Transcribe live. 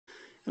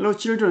Hello,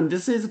 children.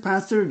 This is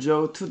Pastor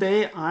Joe.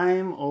 Today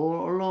I'm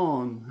all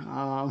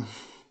alone.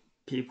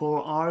 People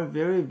are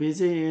very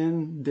busy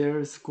in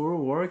their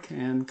schoolwork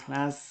and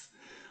class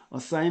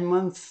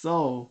assignments,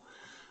 so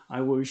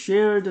I will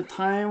share the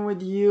time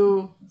with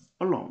you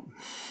alone.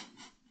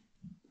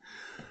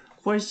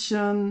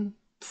 Question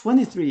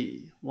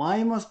 23.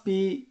 Why must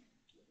the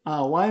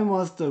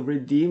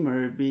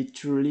Redeemer be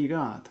truly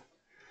God?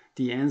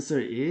 The answer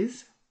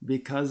is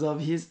because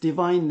of his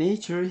divine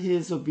nature,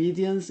 his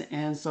obedience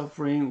and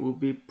suffering will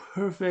be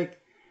perfect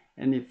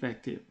and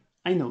effective.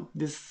 I know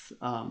this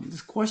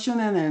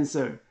question and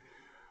answer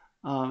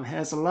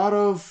has a lot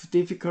of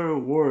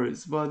difficult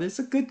words, but it's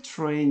a good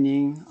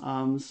training.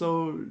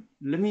 So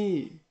let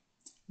me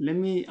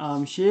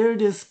share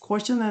this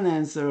question and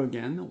answer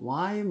again.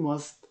 Why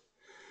must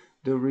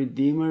the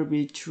Redeemer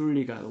be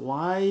truly God?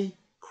 Why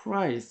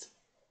Christ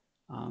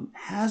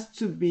has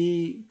to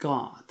be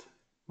God,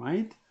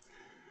 right?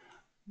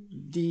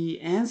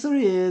 The answer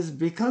is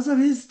because of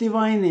his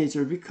divine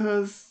nature,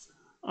 because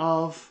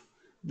of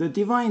the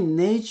divine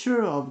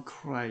nature of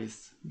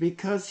Christ,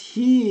 because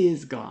he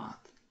is God.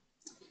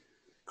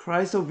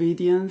 Christ's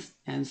obedience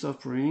and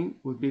suffering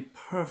would be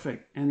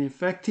perfect and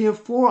effective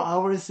for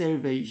our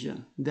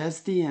salvation. That's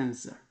the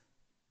answer.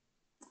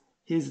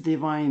 His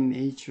divine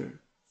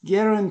nature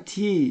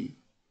guarantee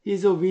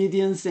his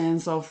obedience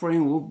and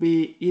suffering will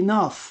be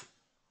enough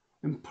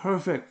and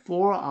perfect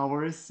for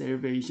our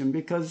salvation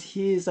because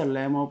he is the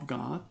Lamb of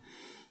God.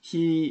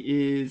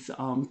 He is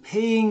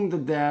paying the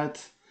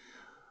debt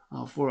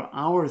for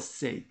our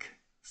sake.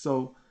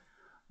 So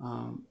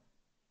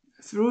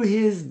through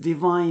his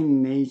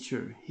divine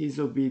nature, his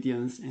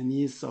obedience and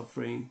his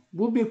suffering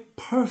will be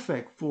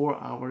perfect for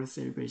our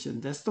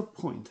salvation. That's the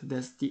point.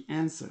 That's the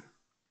answer.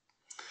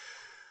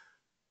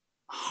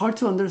 Hard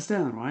to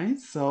understand, right?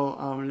 So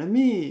let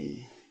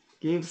me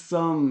give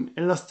some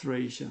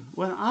illustration.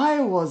 When I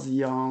was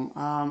young,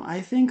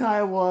 I think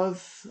I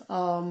was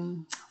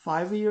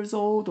 5 years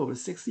old or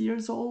 6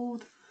 years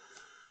old.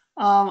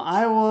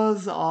 I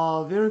was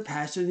very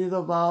passionate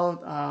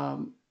about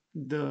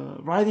the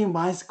riding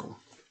bicycle.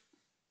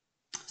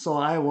 So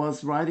I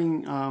was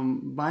riding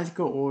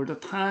bicycle all the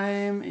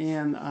time,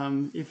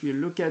 and if you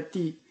look at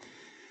the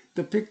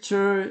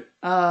picture,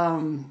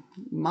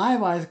 my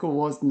bicycle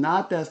was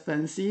not that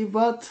fancy,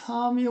 but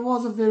it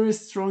was very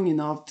strong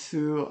enough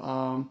to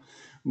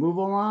move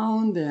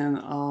around and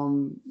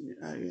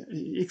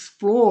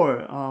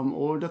explore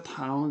all the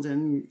towns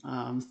and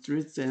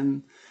streets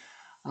and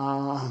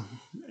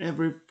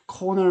every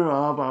corner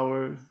of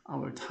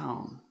our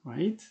town,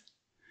 right?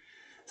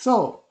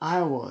 So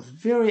I was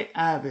very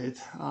avid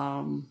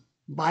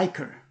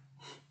biker.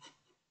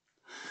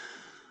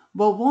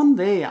 But one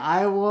day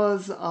I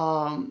was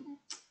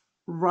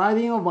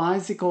riding a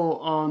bicycle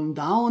on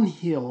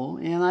downhill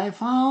and I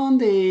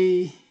found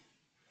a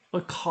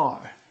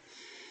car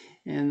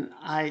and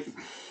I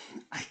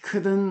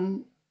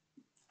couldn't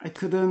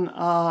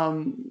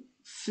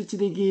switch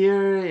the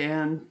gear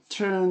and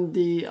turn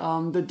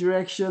the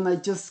direction. I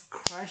just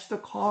crashed the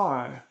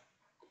car.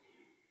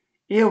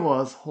 It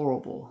was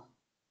horrible.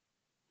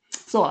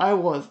 So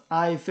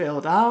I fell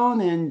down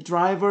and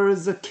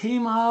drivers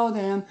came out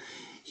and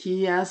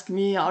he asked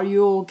me, "Are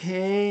you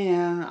okay?"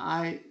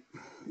 And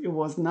it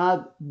was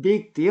not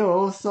big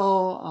deal.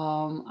 So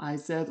I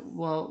said,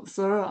 "Well,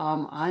 sir,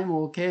 I'm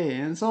okay."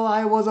 And so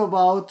I was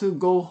about to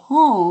go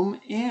home,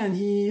 and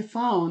he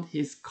found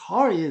his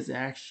car is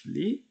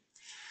actually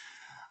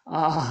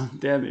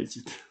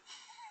damaged.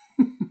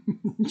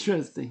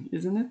 Interesting,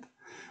 isn't it?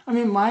 I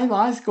mean, my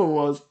bicycle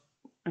was,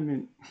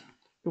 it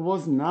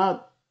was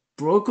not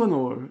broken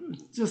or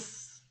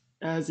just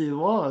as it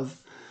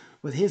was,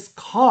 but his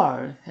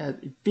car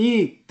had a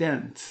big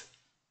dent.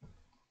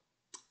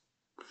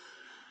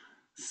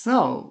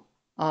 So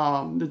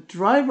the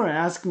driver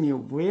asked me,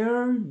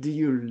 "Where do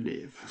you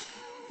live?"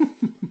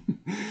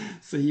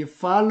 So he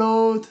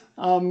followed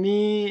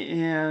me,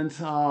 and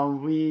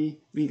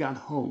we got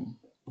home.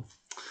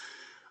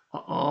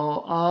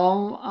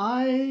 Oh,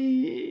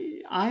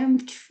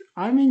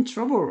 I'm in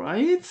trouble,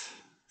 right?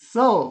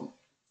 So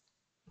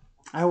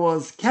I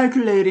was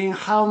calculating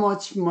how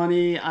much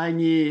money I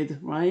need,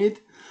 right?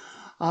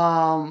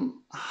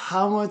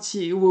 How much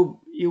it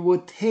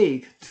would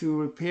take to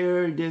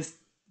repair this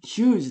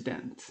huge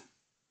dent.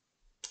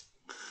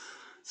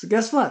 So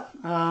guess what?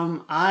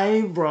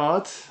 I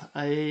brought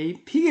a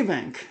piggy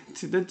bank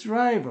to the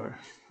driver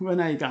when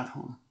I got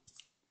home.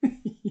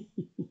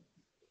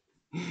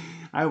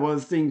 I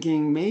was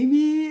thinking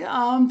maybe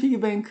piggy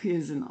bank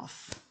is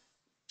enough.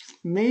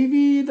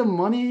 Maybe the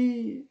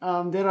money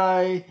that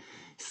I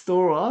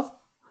store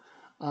up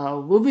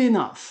will be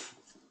enough.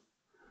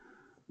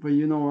 But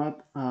you know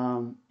what?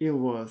 It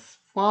was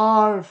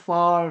far,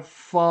 far,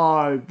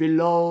 far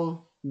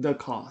below the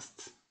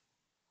cost.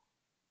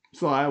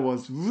 So I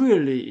was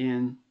really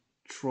in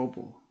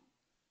trouble.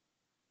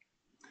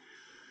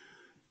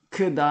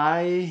 Could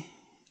I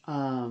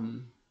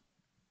um,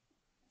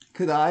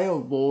 could I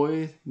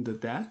avoid the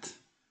debt?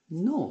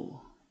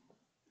 No.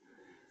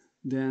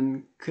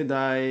 then could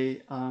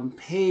I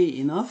pay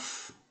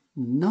enough?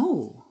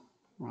 No,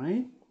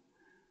 right?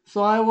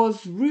 So I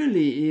was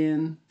really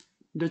in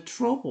the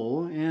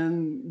trouble,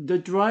 and the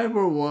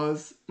driver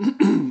was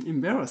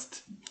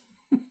embarrassed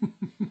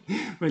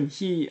when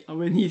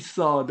he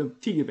saw the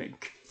piggy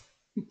bank.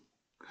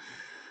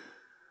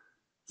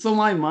 So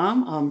my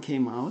mom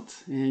came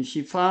out, and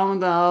she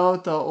found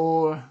out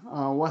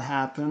what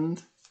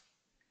happened,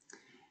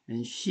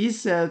 and she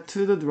said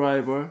to the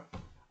driver,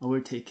 "I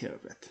will take care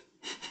of it."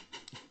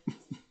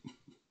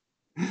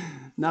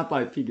 Not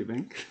by piggy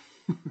bank,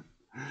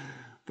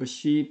 but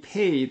she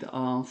paid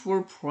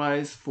full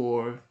price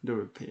for the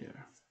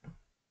repair,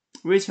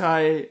 which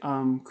I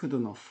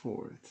couldn't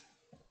afford.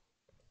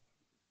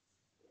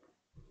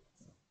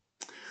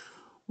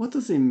 What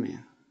does it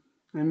mean?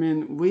 I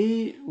mean,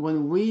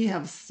 when we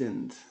have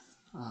sinned,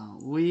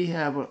 we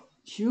have a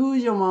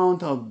huge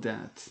amount of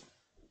debt.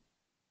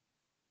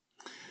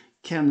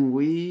 Can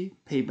we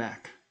pay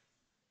back?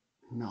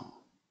 No.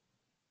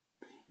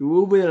 It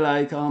will be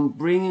like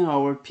bringing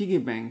our piggy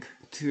bank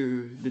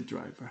to the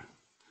driver.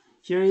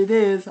 Here it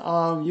is.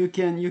 You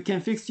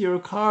can fix your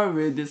car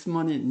with this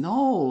money.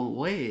 No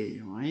way,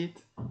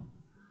 right?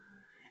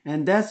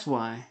 And that's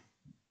why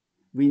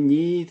we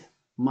need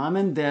mom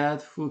and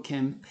dad who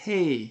can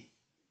pay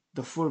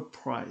the full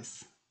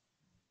price.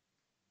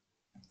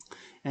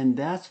 And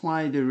that's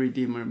why the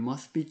Redeemer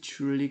must be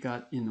truly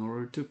God in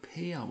order to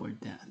pay our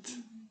debt.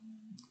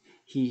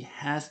 He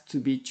has to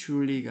be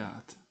truly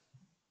God.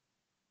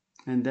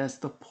 And that's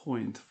the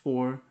point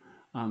for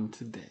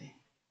today.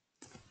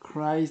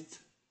 Christ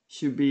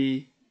should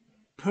be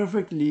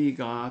perfectly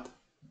God,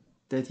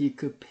 that he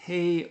could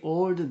pay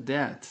all the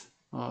debt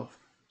of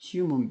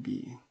human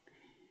being.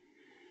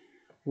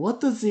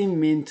 What does it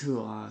mean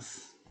to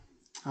us?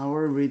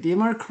 Our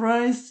Redeemer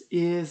Christ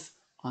is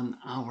on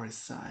our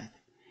side,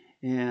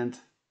 and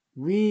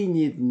we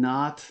need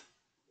not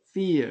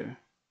fear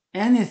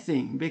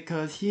anything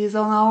because he is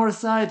on our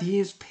side. He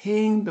is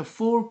paying the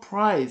full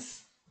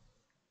price.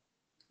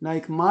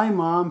 Like my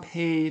mom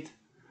paid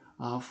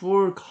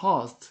full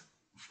cost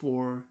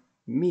for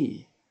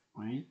me,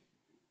 right?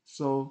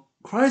 So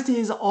Christ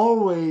is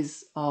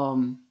always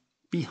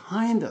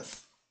behind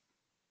us.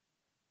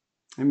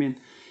 I mean,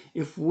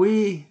 if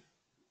we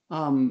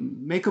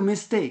make a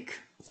mistake,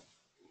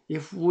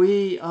 if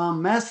we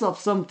mess up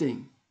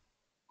something,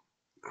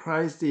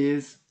 Christ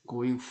is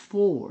going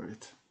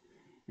forward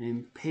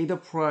and pay the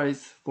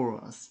price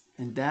for us.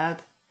 And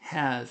that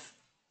has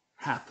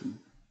happened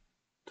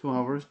to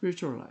our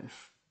spiritual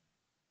life.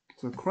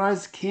 So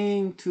Christ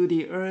came to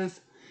the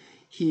earth.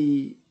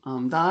 He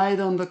died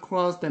on the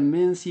cross. That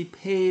means he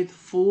paid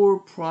full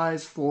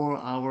price for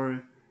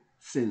our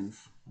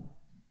sins.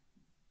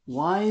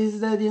 Why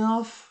is that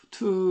enough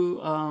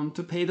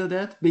to pay the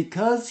debt?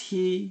 Because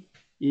he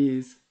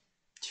is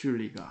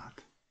truly God.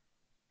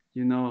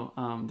 You know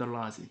the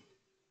logic,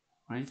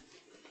 right?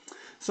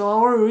 So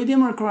our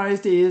Redeemer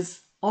Christ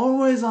is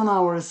always on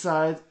our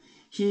side.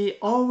 He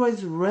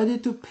always ready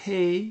to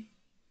pay,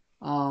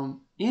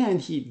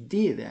 and he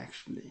did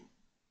actually.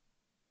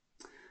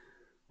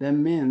 That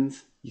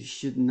means you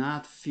should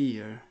not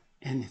fear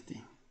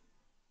anything.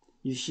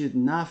 You should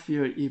not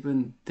fear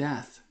even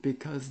death,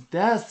 because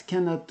death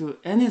cannot do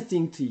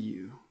anything to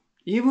you.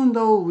 Even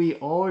though we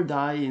all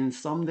die in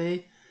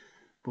someday,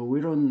 but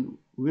we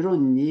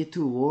don't need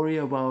to worry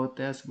about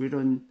death. We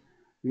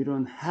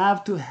don't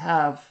have to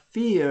have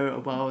fear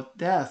about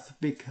death,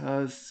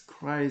 because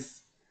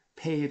Christ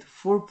paid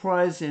full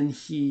price and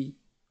he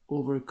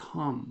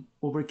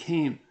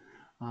overcame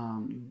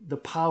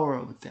the power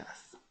of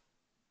death.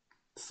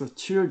 So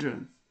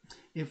children,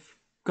 if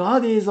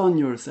God is on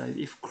your side,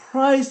 if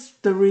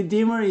Christ the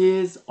Redeemer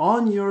is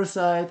on your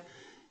side,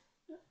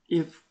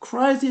 if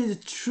Christ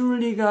is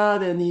truly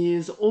God and he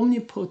is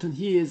omnipotent,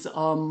 he is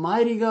a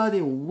mighty God,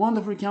 a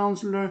wonderful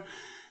counselor,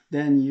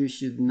 then you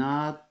should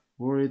not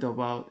worry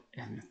about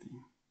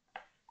anything.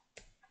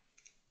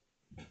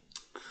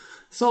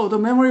 So the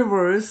memory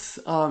verse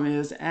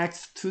is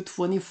Acts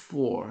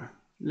 2:24.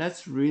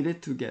 Let's read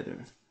it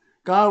together.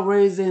 God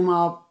raised him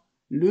up,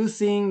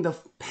 loosing the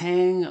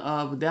pang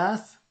of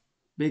death,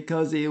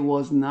 because it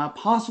was not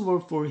possible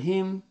for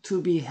him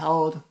to be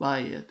held by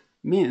it.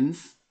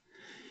 Means,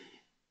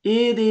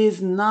 it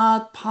is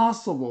not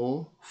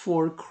possible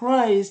for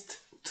Christ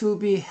to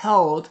be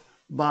held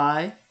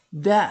by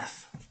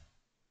death.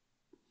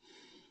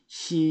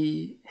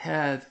 He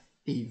had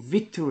a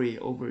victory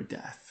over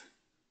death.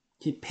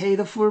 He paid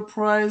the full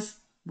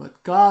price,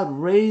 but God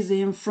raised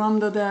him from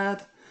the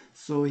dead,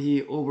 so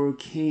he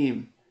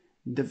overcame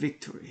the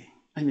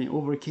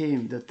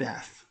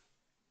death.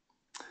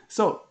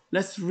 So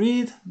let's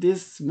read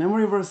this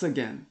memory verse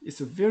again.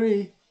 It's a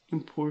very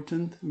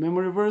important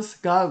memory verse.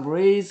 God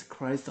raised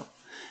Christ up.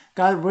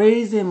 God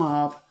raised him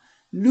up,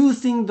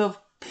 loosing the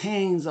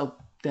pangs of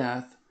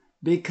death,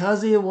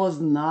 because it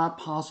was not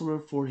possible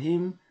for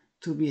him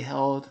to be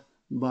held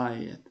by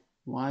it.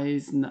 Why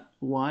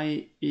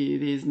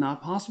it is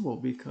not possible?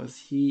 Because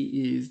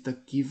he is the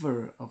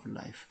giver of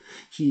life.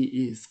 He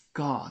is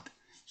God.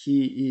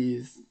 He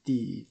is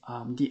the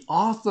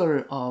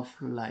author of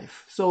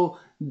life. So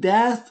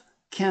death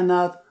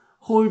cannot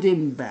hold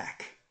him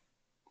back.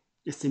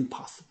 It's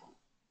impossible.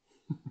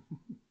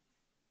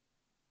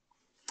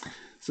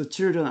 So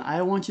children,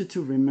 I want you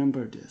to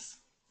remember this.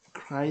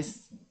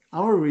 Christ,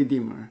 our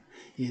Redeemer,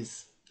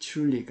 is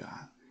truly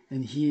God.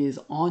 And He is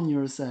on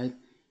your side.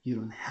 You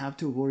don't have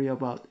to worry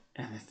about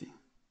anything.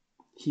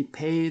 He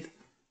paid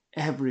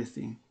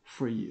everything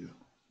for you.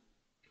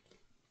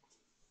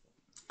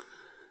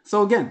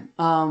 So again,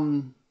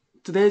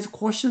 today's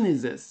question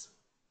is this.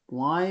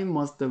 Why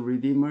must the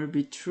Redeemer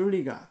be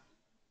truly God?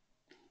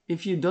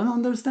 If you don't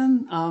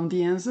understand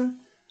the answer,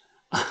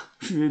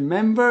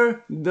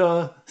 remember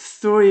the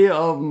story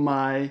of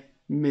my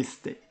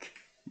mistake.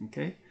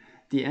 Okay?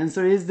 The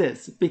answer is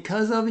this.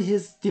 Because of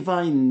his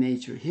divine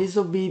nature, his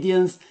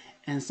obedience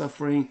and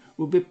suffering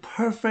will be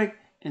perfect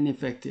and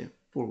effective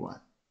for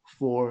what?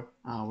 For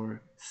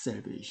our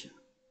salvation.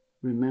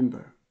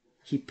 Remember,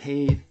 he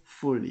paid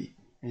fully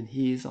and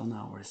he is on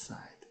our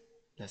side.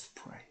 Let's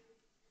pray.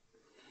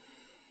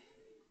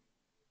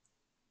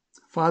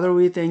 Father,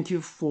 we thank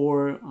you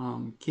for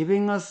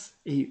giving us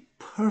a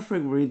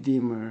perfect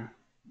Redeemer.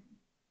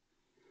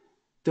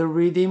 The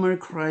Redeemer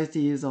Christ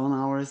is on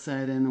our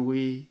side and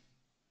we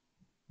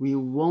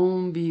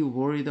won't be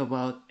worried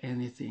about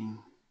anything.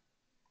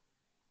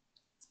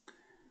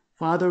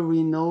 Father,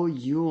 we know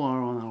you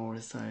are on our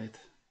side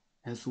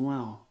as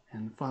well.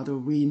 And Father,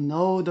 we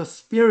know the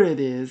Spirit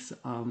is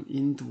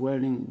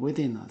indwelling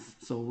within us.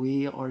 So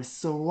we are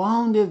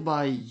surrounded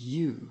by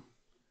you.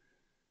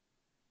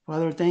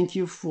 Father, thank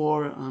you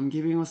for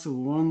giving us a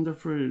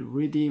wonderful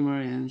Redeemer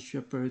and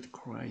Shepherd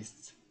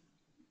Christ.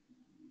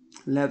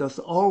 Let us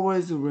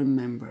always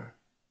remember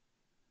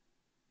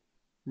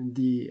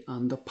the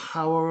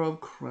power of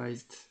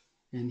Christ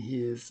and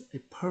his a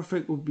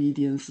perfect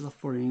obedience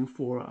suffering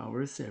for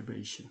our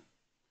salvation.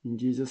 In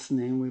Jesus'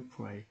 name we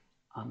pray.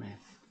 Amen.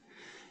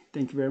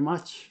 Thank you very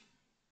much.